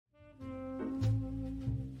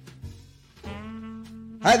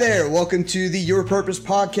Hi there, welcome to the Your Purpose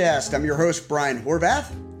Podcast. I'm your host, Brian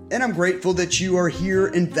Horvath, and I'm grateful that you are here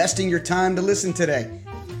investing your time to listen today.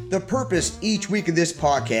 The purpose each week of this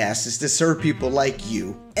podcast is to serve people like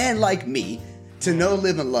you and like me to know,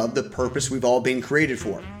 live, and love the purpose we've all been created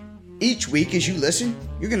for. Each week as you listen,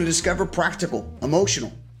 you're going to discover practical,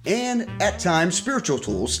 emotional, and at times spiritual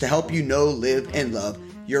tools to help you know, live, and love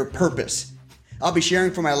your purpose. I'll be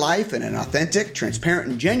sharing from my life in an authentic,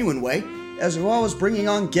 transparent, and genuine way, as well as bringing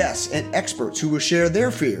on guests and experts who will share their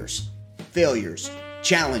fears, failures,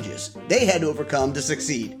 challenges they had to overcome to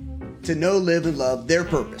succeed, to know, live, and love their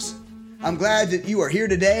purpose. I'm glad that you are here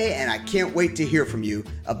today, and I can't wait to hear from you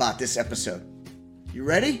about this episode. You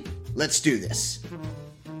ready? Let's do this.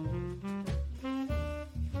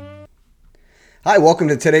 Hi, welcome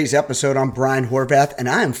to today's episode. I'm Brian Horvath, and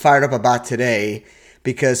I am fired up about today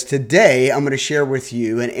because today I'm going to share with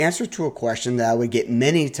you an answer to a question that I would get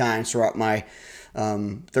many times throughout my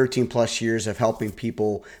 13 plus years of helping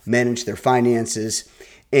people manage their finances.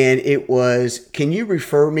 And it was, can you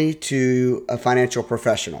refer me to a financial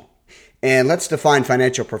professional? And let's define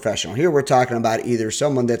financial professional. Here we're talking about either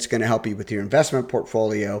someone that's going to help you with your investment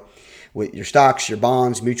portfolio, with your stocks, your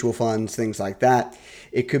bonds, mutual funds, things like that.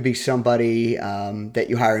 It could be somebody that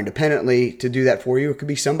you hire independently to do that for you. It could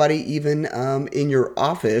be somebody even in your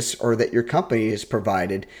office or that your company has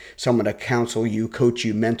provided, someone to counsel you, coach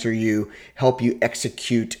you, mentor you, help you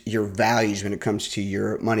execute your values when it comes to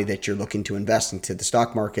your money that you're looking to invest into the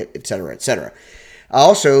stock market, et cetera, et cetera. I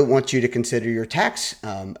also want you to consider your tax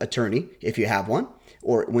attorney if you have one,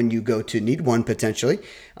 or when you go to need one potentially.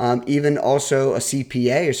 Even also a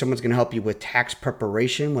CPA or someone's going to help you with tax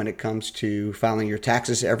preparation when it comes to filing your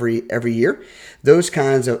taxes every year. Those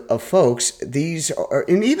kinds of folks, these are,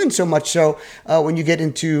 and even so much so when you get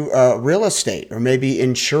into real estate or maybe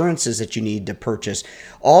insurances that you need to purchase,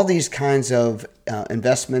 all these kinds of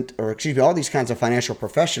all these kinds of financial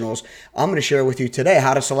professionals, I'm going to share with you today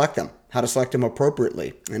how to select them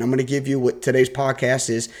appropriately. And I'm going to give you what today's podcast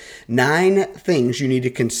is 9 things you need to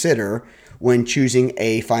consider when choosing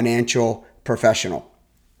a financial professional.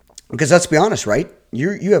 Because let's be honest, right?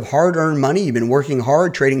 You have hard-earned money. You've been working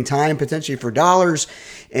hard, trading time potentially for dollars,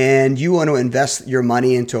 and you want to invest your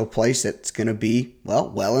money into a place that's going to be,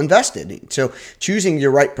 well invested. So choosing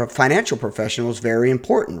your right financial professional is very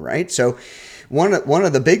important, right? So one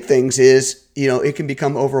of the big things is, it can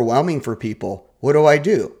become overwhelming for people. What do I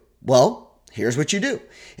do? Well, here's what you do.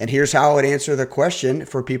 And here's how I would answer the question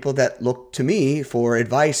for people that look to me for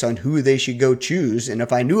advice on who they should go choose and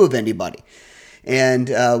if I knew of anybody. And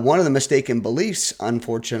one of the mistaken beliefs,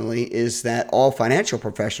 unfortunately, is that all financial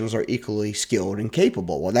professionals are equally skilled and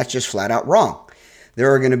capable. Well, that's just flat out wrong. There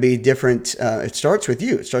are going to be different, it starts with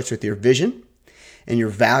you. It starts with your vision and your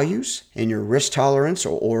values and your risk tolerance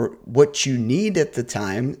or what you need at the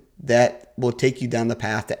time that will take you down the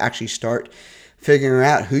path to actually start figuring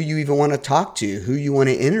out who you even want to talk to, who you want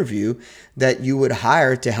to interview that you would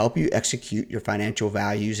hire to help you execute your financial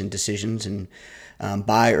values and decisions and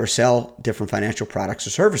buy or sell different financial products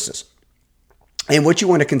or services. And what you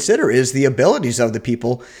want to consider is the abilities of the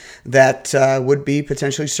people that would be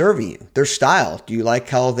potentially serving you, their style. Do you like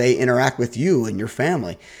how they interact with you and your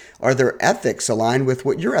family? Are their ethics aligned with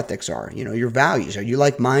what your ethics are? Your values. Are you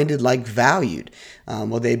like-minded, like-valued?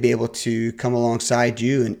 Will they be able to come alongside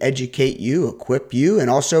you and educate you, equip you, and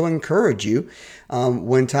also encourage you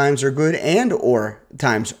when times are good and or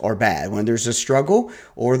times are bad, when there's a struggle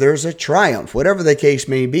or there's a triumph, whatever the case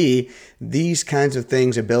may be? These kinds of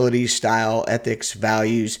things, abilities, style, ethics,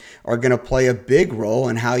 values, are going to play a big role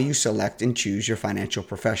in how you select and choose your financial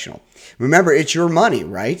professional. Remember, it's your money,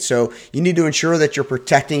 right? So you need to ensure that you're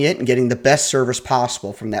protecting it and getting the best service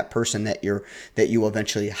possible from that person that you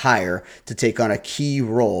eventually hire to take on a key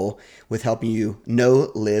role with helping you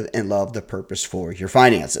know, live, and love the purpose for your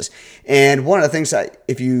finances. And one of the things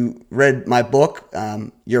if you read my book,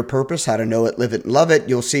 Your Purpose, How to Know It, Live It, and Love It,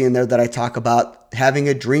 you'll see in there that I talk about having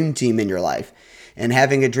a dream team in your life. And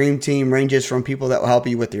having a dream team ranges from people that will help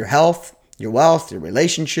you with your health, your wealth, your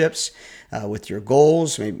relationships, with your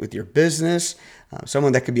goals, maybe with your business,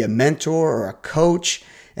 someone that could be a mentor or a coach.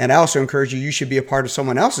 And I also encourage you should be a part of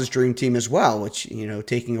someone else's dream team as well, which,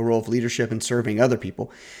 taking a role of leadership and serving other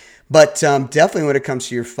people. But definitely when it comes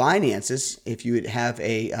to your finances, if you would have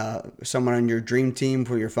someone on your dream team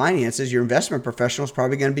for your finances, your investment professional is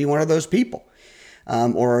probably going to be one of those people.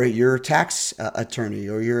 Or your tax attorney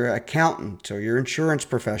or your accountant or your insurance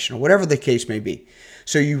professional, whatever the case may be.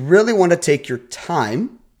 So you really want to take your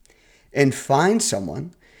time and find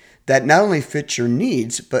someone that not only fits your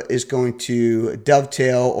needs, but is going to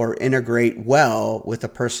dovetail or integrate well with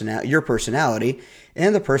your personality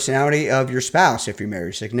and the personality of your spouse if you're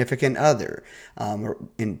married, significant other,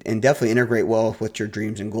 and definitely integrate well with what your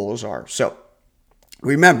dreams and goals are. So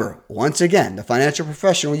remember, once again, the financial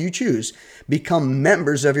professional you choose become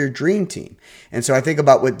members of your dream team. And so I think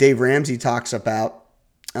about what Dave Ramsey talks about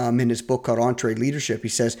in his book called On-Trade Leadership. He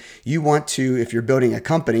says, you want to, if you're building a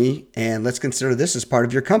company, and let's consider this as part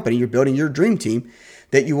of your company, you're building your dream team,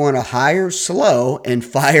 that you want to hire slow and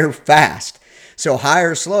fire fast. So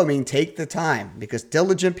hire slow means take the time, because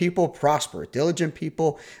diligent people prosper. Diligent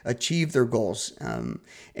people achieve their goals.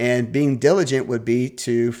 And being diligent would be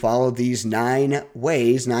to follow these 9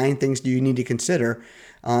 things you need to consider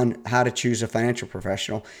on how to choose a financial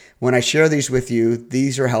professional. When I share these with you,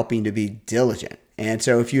 these are helping to be diligent. And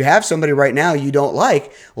so if you have somebody right now you don't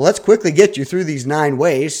like, well, let's quickly get you through these 9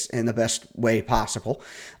 ways in the best way possible,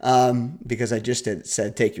 because I just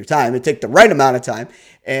said take your time and take the right amount of time.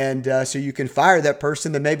 And so you can fire that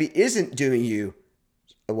person that maybe isn't doing you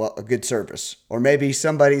a good service, or maybe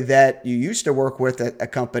somebody that you used to work with at a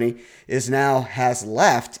company has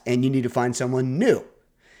left and you need to find someone new.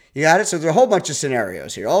 You got it? So there's a whole bunch of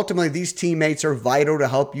scenarios here. Ultimately, these teammates are vital to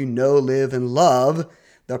help you know, live, and love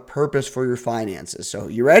the purpose for your finances. So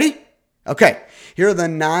you ready? Okay. Here are the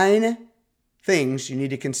 9 things you need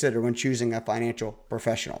to consider when choosing a financial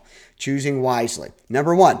professional. Choosing wisely.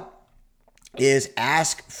 Number 1 is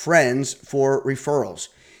ask friends for referrals.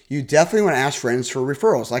 You definitely want to ask friends for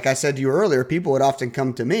referrals. Like I said to you earlier, people would often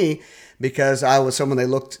come to me because I was someone they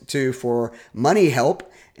looked to for money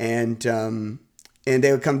help, and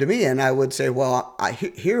they would come to me and I would say, well,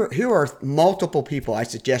 here are multiple people I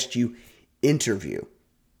suggest you interview.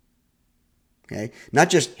 Okay, not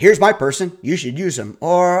just here's my person, you should use them,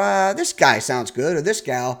 or this guy sounds good, or this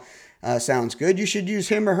gal sounds good, you should use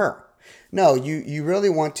him or her. No, you really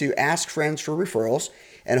want to ask friends for referrals,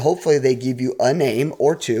 and hopefully they give you a name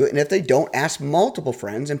or two. And if they don't, ask multiple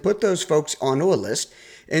friends and put those folks onto a list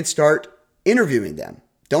and start interviewing them.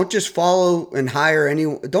 Don't just follow and hire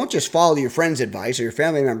don't just follow your friend's advice or your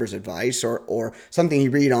family member's advice or something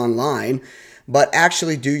you read online, but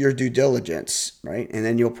actually do your due diligence, right? And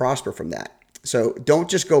then you'll prosper from that. So don't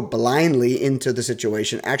just go blindly into the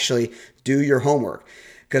situation. Actually do your homework,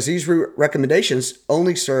 because these recommendations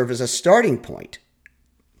only serve as a starting point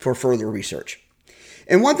for further research.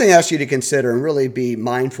 And one thing I ask you to consider and really be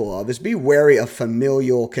mindful of is be wary of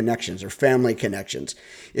familial connections or family connections.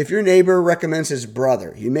 If your neighbor recommends his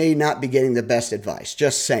brother, you may not be getting the best advice,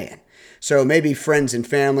 just saying. So maybe friends and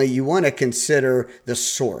family, you want to consider the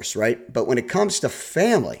source, right? But when it comes to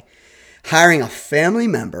family, hiring a family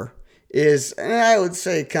member is, I would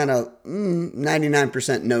say, kind of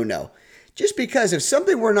 99% no. Just because if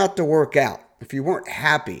something were not to work out, if you weren't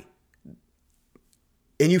happy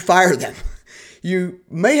and you fire them, you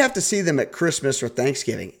may have to see them at Christmas or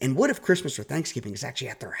Thanksgiving. And what if Christmas or Thanksgiving is actually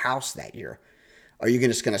at their house that year? Are you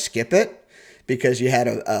just going to skip it because you had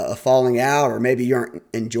a falling out, or maybe you aren't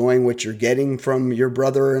enjoying what you're getting from your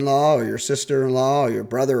brother-in-law or your sister-in-law or your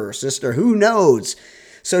brother or sister? Who knows?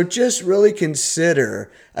 So just really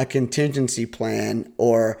consider a contingency plan,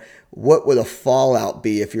 or what would a fallout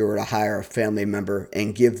be if you were to hire a family member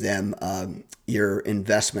and give them your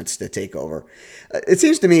investments to take over. It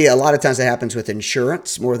seems to me a lot of times it happens with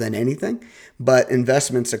insurance more than anything, but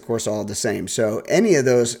investments, of course, all the same. So any of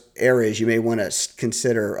those areas you may want to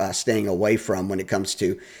consider staying away from when it comes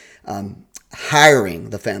to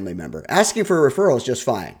hiring the family member. Asking for a referral is just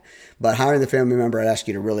fine, but hiring the family member, I'd ask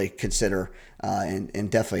you to really consider and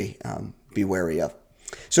definitely be wary of.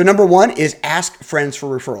 So number 1 is ask friends for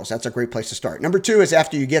referrals. That's a great place to start. Number 2 is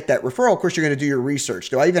after you get that referral, of course, you're going to do your research.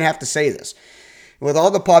 Do I even have to say this? With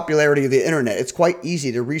all the popularity of the internet, it's quite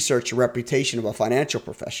easy to research the reputation of a financial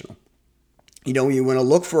professional. You want to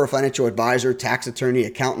look for a financial advisor, tax attorney,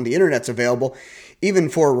 accountant. The internet's available even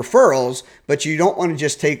for referrals, but you don't want to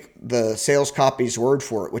just take the sales copy's word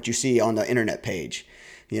for it, what you see on the internet page.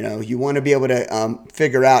 You want to be able to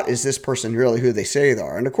figure out, is this person really who they say they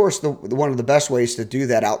are? And of course, one of the best ways to do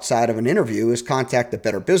that outside of an interview is contact the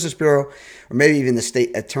Better Business Bureau, or maybe even the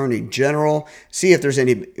state attorney general. See if there's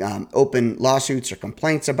any open lawsuits or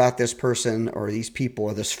complaints about this person or these people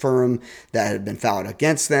or this firm that have been filed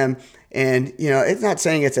against them. And, it's not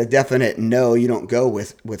saying it's a definite no, you don't go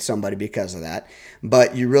with somebody because of that,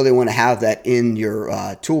 but you really want to have that in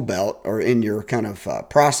your tool belt or in your kind of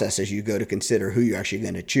process as you go to consider who you're actually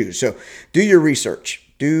going to choose. So do your research.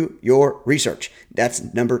 Do your research.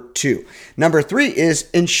 That's number 2. Number 3 is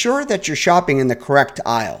ensure that you're shopping in the correct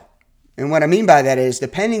aisle. And what I mean by that is,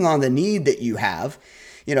 depending on the need that you have,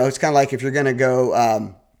 it's kind of like if you're going to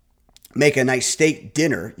go make a nice steak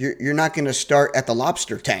dinner, you're not going to start at the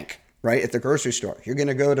lobster tank, right, at the grocery store. You're going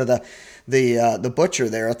to go to the butcher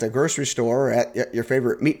there at the grocery store or at your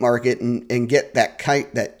favorite meat market and get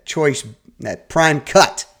that choice, that prime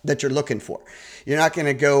cut that you're looking for. You're not going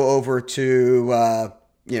to go over to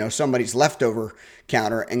somebody's leftover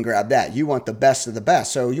counter and grab that. You want the best of the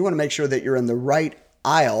best. So you want to make sure that you're in the right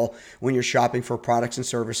aisle when you're shopping for products and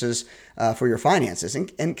services for your finances.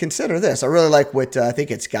 And consider this. I really like what I think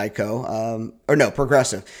it's Geico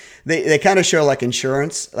Progressive. They kind of show like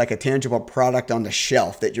insurance, like a tangible product on the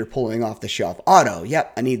shelf that you're pulling off the shelf. Auto,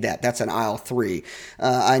 yep, I need that. That's an aisle 3.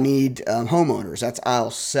 I need homeowners. That's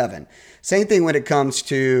aisle 7. Same thing when it comes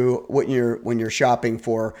to when you're shopping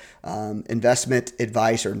for investment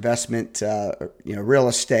advice or investment, real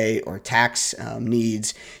estate or tax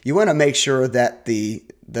needs. You want to make sure that the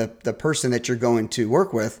person that you're going to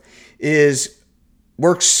work with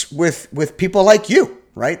works with people like you,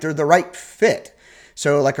 right? They're the right fit.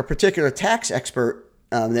 So, like a particular tax expert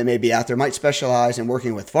that may be out there might specialize in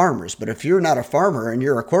working with farmers. But if you're not a farmer and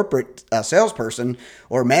you're a corporate salesperson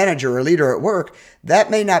or manager or leader at work, that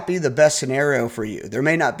may not be the best scenario for you. There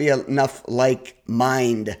may not be enough like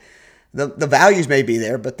mind. The values may be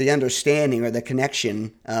there, but the understanding or the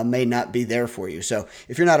connection may not be there for you. So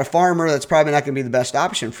if you're not a farmer, that's probably not going to be the best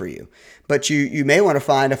option for you. But you may want to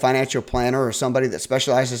find a financial planner or somebody that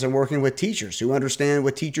specializes in working with teachers who understand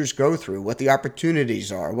what teachers go through, what the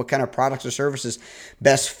opportunities are, what kind of products or services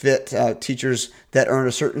best fit teachers that earn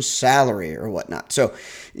a certain salary or whatnot. So,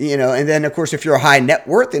 and then of course, if you're a high net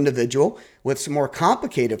worth individual with some more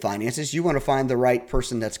complicated finances, you want to find the right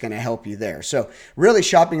person that's going to help you there. So really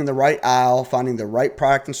shopping in the right aisle, finding the right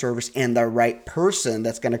product and service and the right person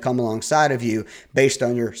that's going to come alongside of you based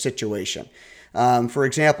on your situation. For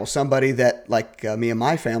example, somebody that like me and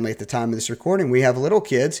my family at the time of this recording, we have little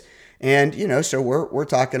kids. And, so we're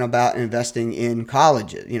talking about investing in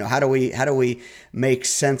colleges. How do we make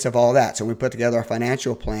sense of all that? So we put together our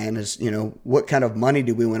financial plan is, what kind of money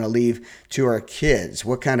do we want to leave to our kids?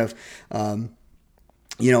 What kind of,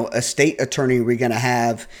 estate attorney are we going to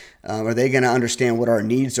have? Are they going to understand what our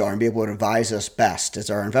needs are and be able to advise us best? Is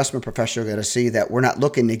our investment professional going to see that we're not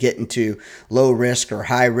looking to get into low risk or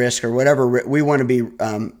high risk or whatever? We want to be,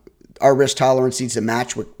 our risk tolerance needs to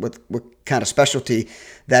match what kind of specialty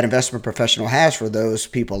that investment professional has for those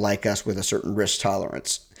people like us with a certain risk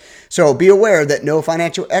tolerance. So be aware that no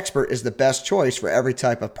financial expert is the best choice for every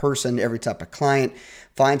type of person, every type of client.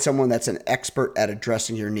 Find someone that's an expert at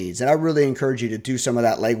addressing your needs. And I really encourage you to do some of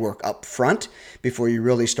that legwork up front before you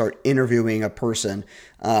really start interviewing a person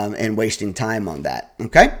and wasting time on that.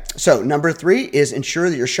 Okay? So number 3 is ensure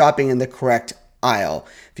that you're shopping in the correct aisle.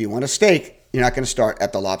 If you want a steak, you're not going to start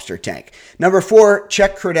at the lobster tank. Number 4,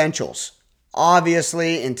 check credentials.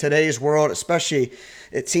 Obviously, in today's world, especially,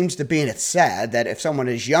 it seems to be, and it's sad, that if someone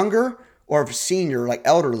is younger or senior, like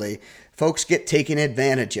elderly, folks get taken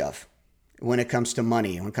advantage of when it comes to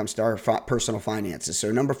money, when it comes to our personal finances.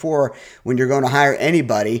 So number 4, when you're going to hire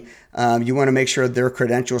anybody, you want to make sure their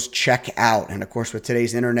credentials check out. And of course, with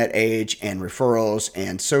today's internet age and referrals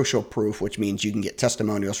and social proof, which means you can get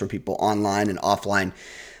testimonials from people online and offline,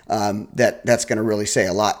 that's going to really say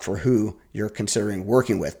a lot for who you're considering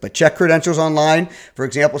working with. But check credentials online. For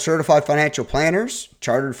example, certified financial planners,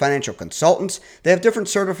 chartered financial consultants, they have different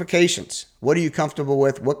certifications. What are you comfortable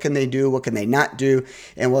with? What can they do? What can they not do?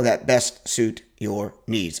 And will that best suit your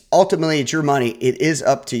needs? Ultimately, it's your money. It is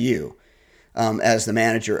up to you as the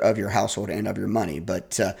manager of your household and of your money.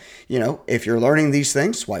 But, if you're learning these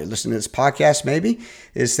things while you're listening to this podcast, maybe,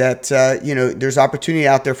 is that, there's opportunity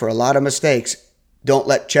out there for a lot of mistakes. Don't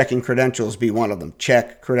let checking credentials be one of them.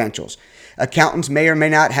 Check credentials. Accountants may or may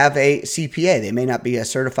not have a CPA. They may not be a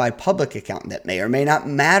certified public accountant. That may or may not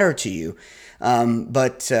matter to you.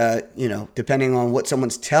 But depending on what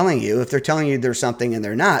someone's telling you, if they're telling you there's something and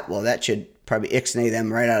they're not, well, that should probably ixnay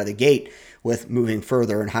them right out of the gate with moving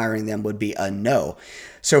further, and hiring them would be a no.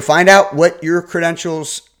 So find out what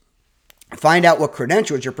credentials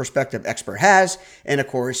your prospective expert has, and of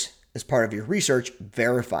course, as part of your research,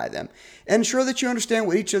 verify them. And ensure that you understand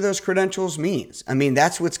what each of those credentials means. I mean,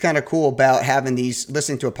 that's what's kind of cool about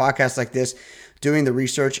listening to a podcast like this, doing the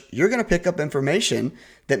research. You're going to pick up information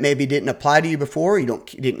that maybe didn't apply to you before, you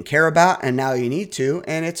didn't care about, and now you need to.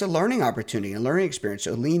 And it's a learning opportunity, a learning experience.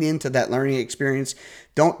 So lean into that learning experience.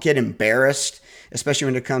 Don't get embarrassed, especially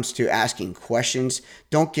when it comes to asking questions.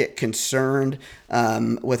 Don't get concerned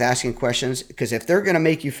with asking questions, because if they're going to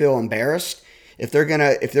make you feel embarrassed, if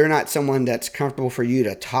they're not someone that's comfortable for you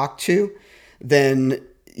to talk to, then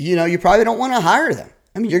you probably don't want to hire them.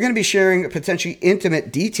 I mean, you're going to be sharing potentially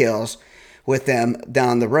intimate details with them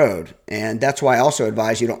down the road. And that's why I also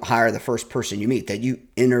advise you don't hire the first person you meet, that you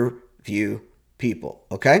interview people.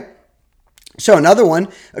 Okay? So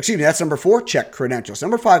that's number 4, check credentials.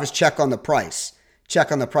 Number 5 is check on the price.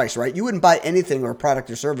 Check on the price, right? You wouldn't buy anything or a product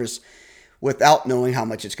or service without knowing how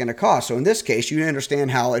much it's going to cost. So in this case, you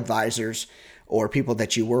understand how advisors or people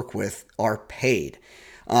that you work with are paid.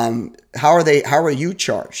 How are you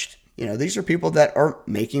charged? These are people that are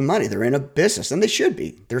making money. They're in a business, and they should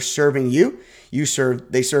be. They're serving you.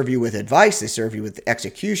 They serve you with advice. They serve you with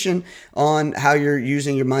execution on how you're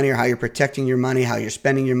using your money or how you're protecting your money, how you're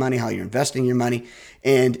spending your money, how you're investing your money.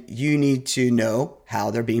 And you need to know how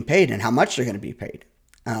they're being paid and how much they're going to be paid.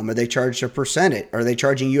 Are they charged a percentage? Are they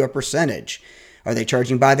charging you a percentage? Are they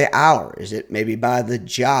charging by the hour? Is it maybe by the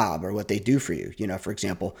job or what they do for you? For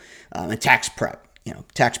example, in tax prep.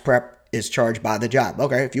 Tax prep is charged by the job.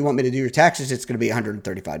 Okay, if you want me to do your taxes, it's going to be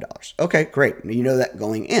 $135. Okay, great. You know that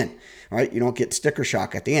going in, right? You don't get sticker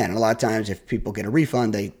shock at the end. And a lot of times if people get a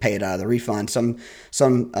refund, they pay it out of the refund.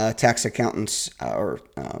 Some tax accountants or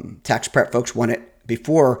tax prep folks want it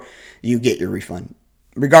before you get your refund.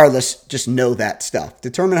 Regardless, just know that stuff.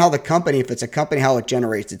 Determine how the company, if it's a company, how it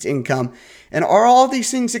generates its income. And are all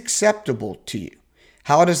these things acceptable to you?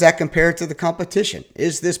 How does that compare to the competition?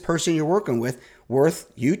 Is this person you're working with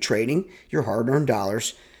worth you trading your hard-earned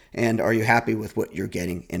dollars? And are you happy with what you're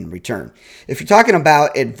getting in return? If you're talking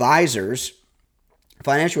about advisors,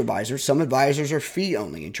 financial advisors, some advisors are fee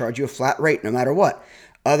only and charge you a flat rate no matter what.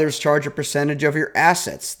 Others charge a percentage of your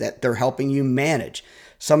assets that they're helping you manage.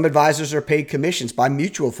 Some advisors are paid commissions by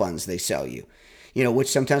mutual funds they sell you, which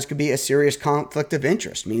sometimes could be a serious conflict of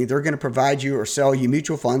interest, meaning they're going to provide you or sell you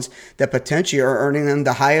mutual funds that potentially are earning them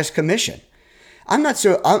the highest commission. I'm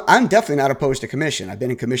definitely not opposed to commission. I've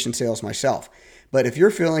been in commission sales myself. But if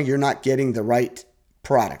you're feeling you're not getting the right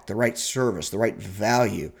product, the right service, the right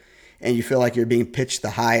value, and you feel like you're being pitched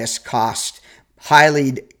the highest cost,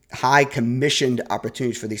 high commissioned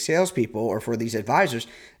opportunities for these salespeople or for these advisors,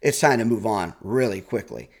 it's time to move on really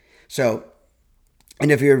quickly. So,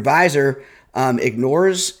 and if your advisor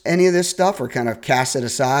ignores any of this stuff or kind of casts it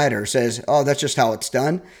aside or says, oh, that's just how it's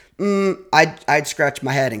done, I'd scratch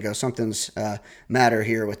my head and go, something's matter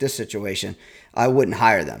here with this situation. I wouldn't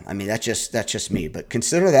hire them. I mean, that's just me. But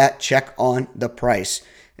consider that, check on the price.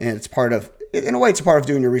 And it's part of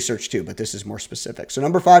doing your research too, but this is more specific. So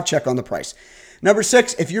number 5, check on the price. Number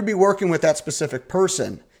 6, if you'll be working with that specific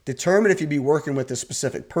person, determine if you'll be working with a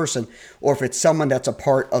specific person or if it's someone that's a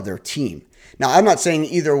part of their team. Now, I'm not saying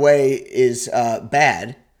either way is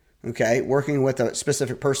bad. Okay, working with a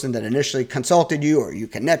specific person that initially consulted you or you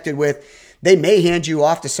connected with, they may hand you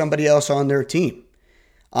off to somebody else on their team.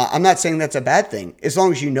 I'm not saying that's a bad thing as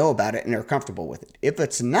long as you know about it and are comfortable with it. If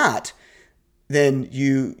it's not, then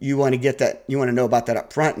you want to get that, you want to know about that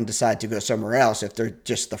up front and decide to go somewhere else if they're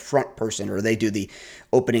just the front person or they do the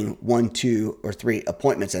opening 1, 2, or 3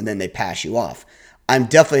 appointments and then they pass you off. I'm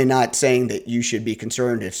definitely not saying that you should be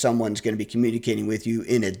concerned if someone's going to be communicating with you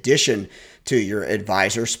in addition to your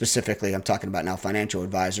advisor. Specifically, I'm talking about now financial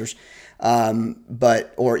advisors.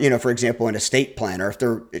 For example, an estate planner, if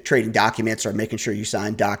they're trading documents or making sure you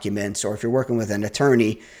sign documents, or if you're working with an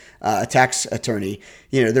attorney, a tax attorney,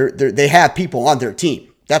 they have people on their team.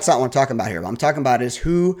 That's not what I'm talking about here. What I'm talking about is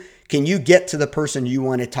who can you get to the person you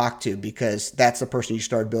want to talk to, because that's the person you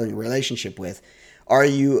start building a relationship with. Are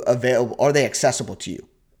you available? Are they accessible to you?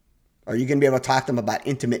 Are you going to be able to talk to them about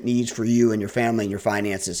intimate needs for you and your family and your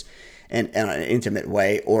finances in an intimate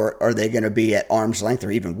way? Or are they going to be at arm's length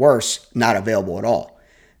or even worse, not available at all?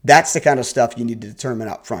 That's the kind of stuff you need to determine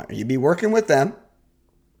up front. Are you be working with them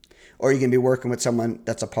or are you going to be working with someone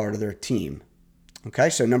that's a part of their team? Okay,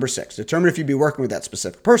 so number 6, determine if you'd be working with that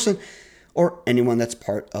specific person or anyone that's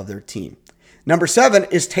part of their team. Number 7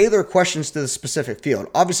 is tailor questions to the specific field.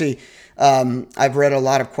 Obviously, I've read a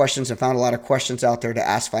lot of questions and found a lot of questions out there to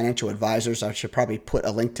ask financial advisors. I should probably put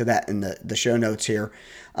a link to that in the show notes here.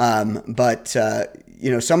 But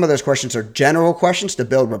some of those questions are general questions to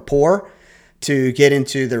build rapport, to get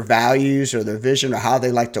into their values or their vision or how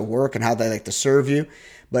they like to work and how they like to serve you.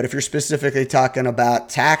 But if you're specifically talking about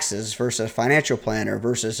taxes versus a financial planner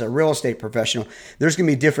versus a real estate professional, there's going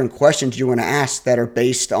to be different questions you want to ask that are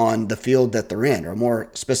based on the field that they're in or more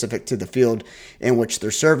specific to the field in which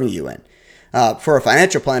they're serving you in. For a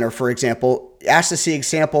financial planner, for example, ask to see an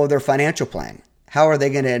example of their financial plan. How are they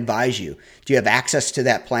going to advise you? Do you have access to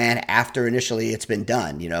that plan after initially it's been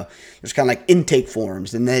done? There's kind of like intake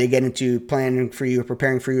forms, and then they get into planning for you,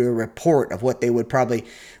 preparing for you a report of what they would probably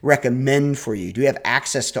recommend for you. Do you have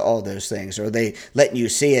access to all those things? Or are they letting you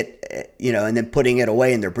see it, and then putting it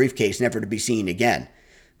away in their briefcase, never to be seen again?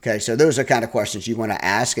 Okay, so those are kind of questions you want to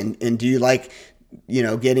ask. And do you like,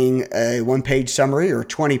 getting a one-page summary or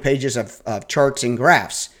 20 pages of charts and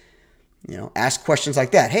graphs? Ask questions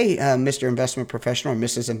like that. Hey, Mr. Investment Professional or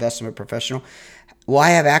Mrs. Investment Professional, will I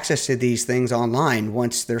have access to these things online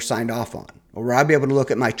once they're signed off on? Or will I be able to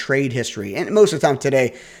look at my trade history? And most of the time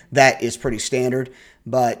today, that is pretty standard,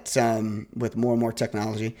 but with more and more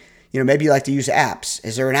technology, maybe you like to use apps.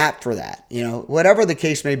 Is there an app for that? Whatever the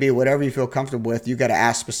case may be, whatever you feel comfortable with, you got to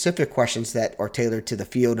ask specific questions that are tailored to the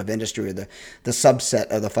field of industry or the subset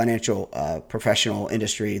of the financial professional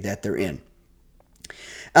industry that they're in.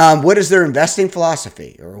 What is their investing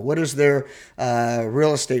philosophy, or what is their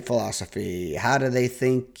real estate philosophy? How do they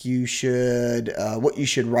think what you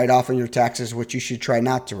should write off on your taxes, what you should try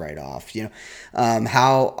not to write off?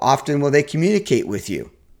 How often will they communicate with you?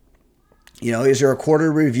 Is there a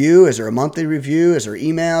quarterly review? Is there a monthly review? Is there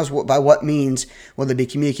emails? By what means will they be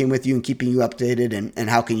communicating with you and keeping you updated, and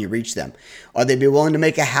how can you reach them? Are they be willing to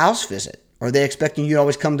make a house visit? Are they expecting you to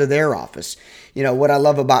always come to their office? What I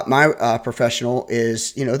love about my professional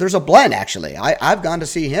is, there's a blend, actually. I've gone to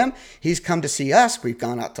see him. He's come to see us. We've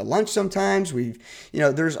gone out to lunch sometimes.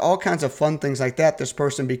 There's all kinds of fun things like that. This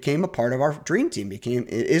person became a part of our dream team,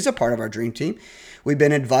 is a part of our dream team. We've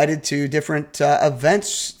been invited to different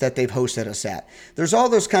events that they've hosted us at. There's all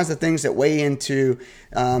those kinds of things that weigh into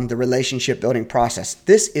the relationship building process.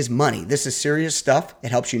 This is money. This is serious stuff. It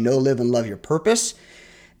helps you know, live, and love your purpose.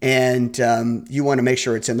 And you want to make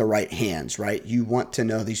sure it's in the right hands, right? You want to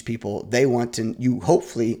know these people.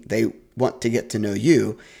 Hopefully they want to get to know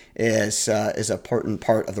you as an important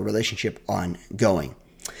part of the relationship ongoing.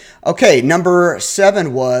 Okay, number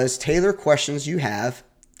 7 was tailor questions you have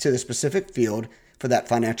to the specific field for that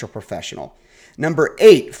financial professional. Number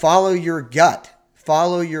 8, follow your gut.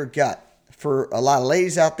 Follow your gut. For a lot of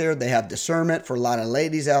ladies out there, they have discernment. For a lot of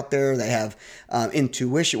ladies out there, they have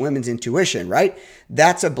intuition, women's intuition, right?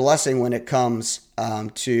 That's a blessing when it comes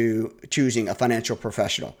to choosing a financial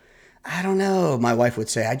professional. I don't know, my wife would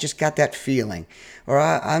say, I just got that feeling. Or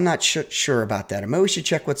I'm not sure about that. Or maybe we should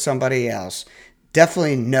check with somebody else.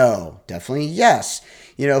 Definitely no. Definitely yes.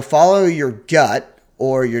 Follow your gut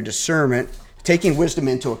or your discernment. Taking wisdom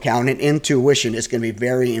into account and intuition is going to be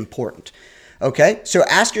very important. Okay, so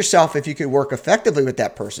ask yourself if you could work effectively with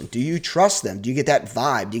that person. Do you trust them? Do you get that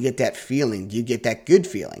vibe? Do you get that feeling? Do you get that good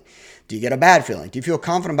feeling? Do you get a bad feeling? Do you feel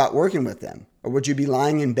confident about working with them? Or would you be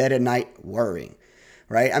lying in bed at night worrying?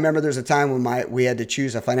 Right? I remember there's a time when we had to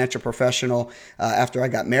choose a financial professional after I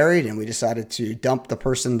got married, and we decided to dump the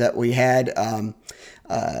person that we had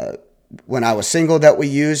when I was single that we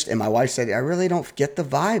used. And my wife said, I really don't get the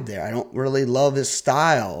vibe there. I don't really love his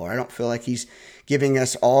style, or I don't feel like he's giving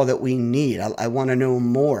us all that we need. I want to know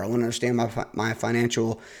more. I want to understand my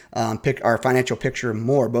financial our financial picture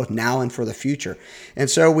more, both now and for the future. And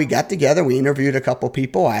so we got together. We interviewed a couple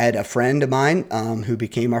people. I had a friend of mine who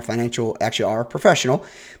became our professional,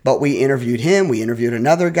 but we interviewed him. We interviewed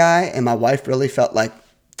another guy, and my wife really felt like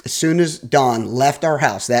as soon as Dawn left our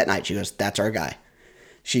house that night, she goes, "That's our guy."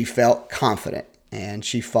 She felt confident. And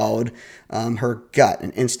she followed her gut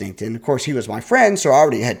and instinct. And of course, he was my friend, so I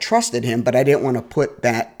already had trusted him, but I didn't want to put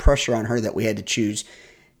that pressure on her that we had to choose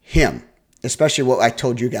him. Especially what I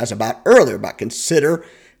told you guys about earlier, about consider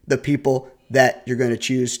the people that you're going to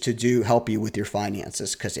choose to help you with your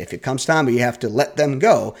finances. Because if it comes time where you have to let them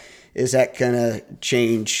go, is that going to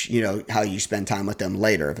change, how you spend time with them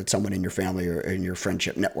later, if it's someone in your family or in your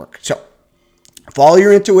friendship network. So follow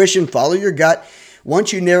your intuition, follow your gut.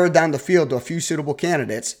 Once you narrow down the field to a few suitable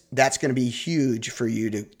candidates, that's going to be huge for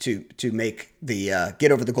you to make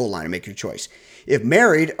get over the goal line and make your choice. If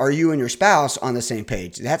married, are you and your spouse on the same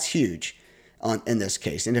page? That's huge in this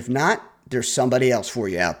case. And if not, there's somebody else for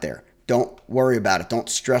you out there. Don't worry about it. Don't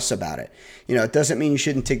stress about it. It doesn't mean you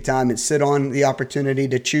shouldn't take time and sit on the opportunity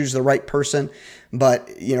to choose the right person. But,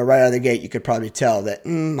 right out of the gate, you could probably tell that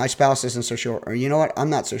my spouse isn't so sure. Or, you know what? I'm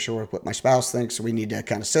not so sure what my spouse thinks. So we need to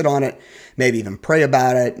kind of sit on it, maybe even pray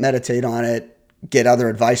about it, meditate on it, get other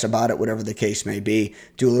advice about it, whatever the case may be.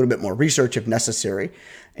 Do a little bit more research if necessary.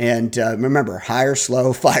 And remember, hire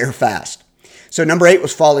slow, fire fast. So number 8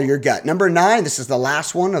 was follow your gut. Number 9, this is the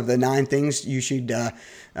last one of the 9 things you should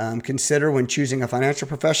consider when choosing a financial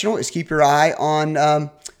professional, is keep your eye on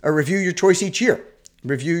or review your choice each year.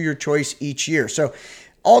 Review your choice each year. So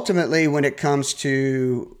ultimately, when it comes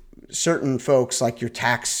to certain folks like your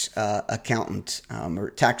tax accountant or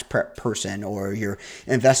tax prep person or your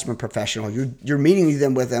investment professional, you're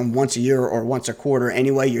meeting with them once a year or once a quarter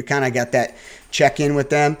anyway. You kind of got that check-in with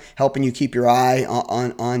them, helping you keep your eye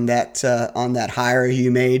on that hire you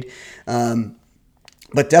made.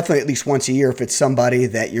 But definitely at least once a year, if it's somebody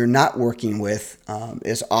that you're not working with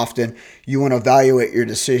as often, you want to evaluate your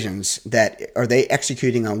decisions. That are they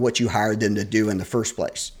executing on what you hired them to do in the first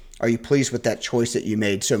place? Are you pleased with that choice that you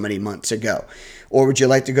made so many months ago? Or would you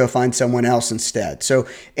like to go find someone else instead? So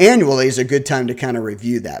annually is a good time to kind of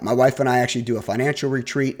review that. My wife and I actually do a financial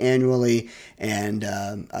retreat annually, and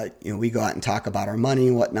we go out and talk about our money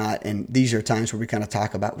and whatnot. And these are times where we kind of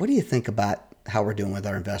talk about, what do you think about how we're doing with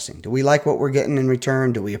our investing? Do we like what we're getting in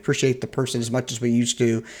return? Do we appreciate the person as much as we used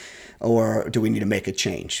to? Or do we need to make a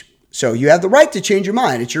change? So you have the right to change your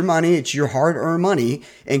mind. It's your money. It's your hard-earned money,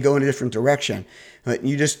 and go in a different direction. But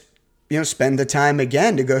you just spend the time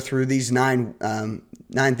again to go through these nine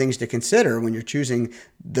things to consider when you're choosing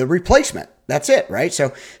the replacement. That's it, right?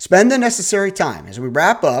 So spend the necessary time. As we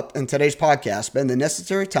wrap up in today's podcast, spend the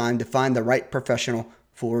necessary time to find the right professional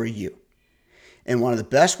for you. And one of the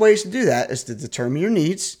best ways to do that is to determine your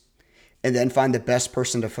needs and then find the best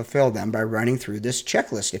person to fulfill them by running through this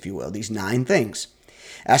checklist, if you will, these 9 things.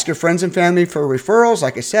 Ask your friends and family for referrals,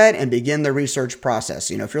 like I said, and begin the research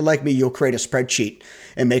process. If you're like me, you'll create a spreadsheet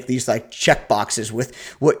and make these like check boxes with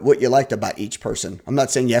what you liked about each person. I'm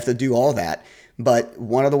not saying you have to do all that, but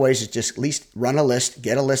one of the ways is just at least run a list,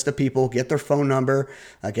 get a list of people, get their phone number,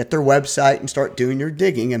 get their website, and start doing your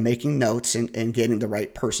digging and making notes and getting the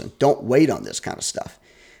right person. Don't wait on this kind of stuff.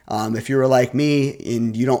 If you're like me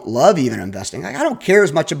and you don't love even investing, I don't care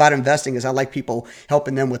as much about investing as I like people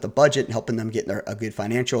helping them with a budget and helping them get a good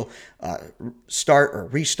financial start or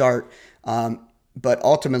restart. But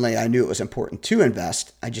ultimately, I knew it was important to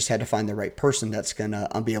invest. I just had to find the right person that's going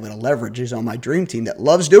to be able to leverage is on my dream team that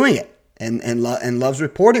loves doing it and loves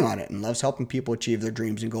reporting on it and loves helping people achieve their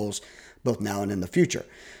dreams and goals both now and in the future.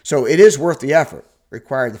 So it is worth the effort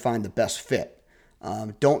required to find the best fit.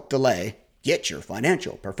 Don't delay. Get your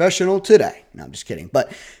financial professional today. No, I'm just kidding.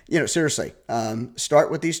 But, seriously, start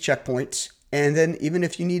with these checkpoints. And then even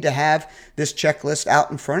if you need to have this checklist out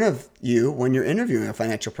in front of you when you're interviewing a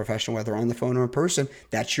financial professional, whether on the phone or in person,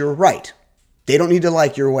 that's your right. They don't need to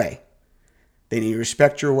like your way. They need to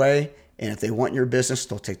respect your way. And if they want your business,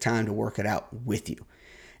 they'll take time to work it out with you.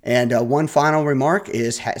 And one final remark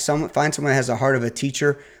is find someone that has the heart of a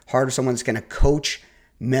teacher, heart of someone that's going to coach,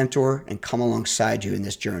 mentor, and come alongside you in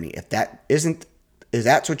this journey. If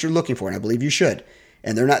that's what you're looking for, and I believe you should,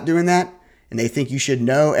 and they're not doing that, and they think you should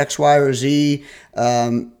know X, Y, or Z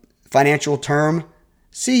financial term,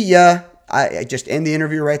 see ya. I just end the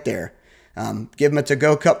interview right there. Give them a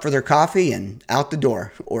to-go cup for their coffee and out the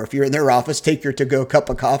door. Or if you're in their office, take your to-go cup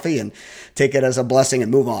of coffee and take it as a blessing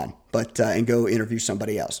and move on. And go interview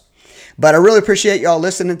somebody else. But I really appreciate y'all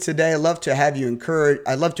listening today. I'd love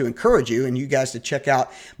to encourage you and you guys to check out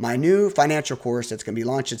my new financial course that's going to be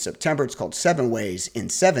launched in September. It's called 7 Ways in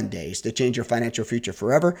 7 Days to Change Your Financial Future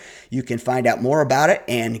Forever. You can find out more about it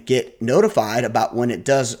and get notified about when it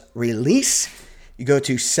does release. You go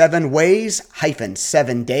to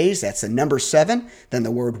 7ways-7days. That's the number 7, then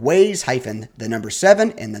the word ways hyphen the number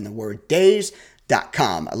 7, and then the word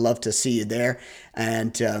days.com. I'd love to see you there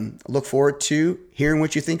and look forward to hearing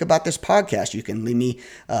what you think about this podcast. You can leave me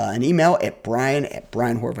an email at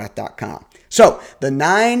brian@brianhorvath.com. So the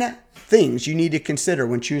 9 things you need to consider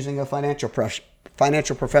when choosing a financial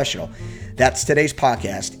professional. That's today's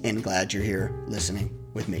podcast, and glad you're here listening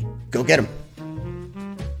with me. Go get them.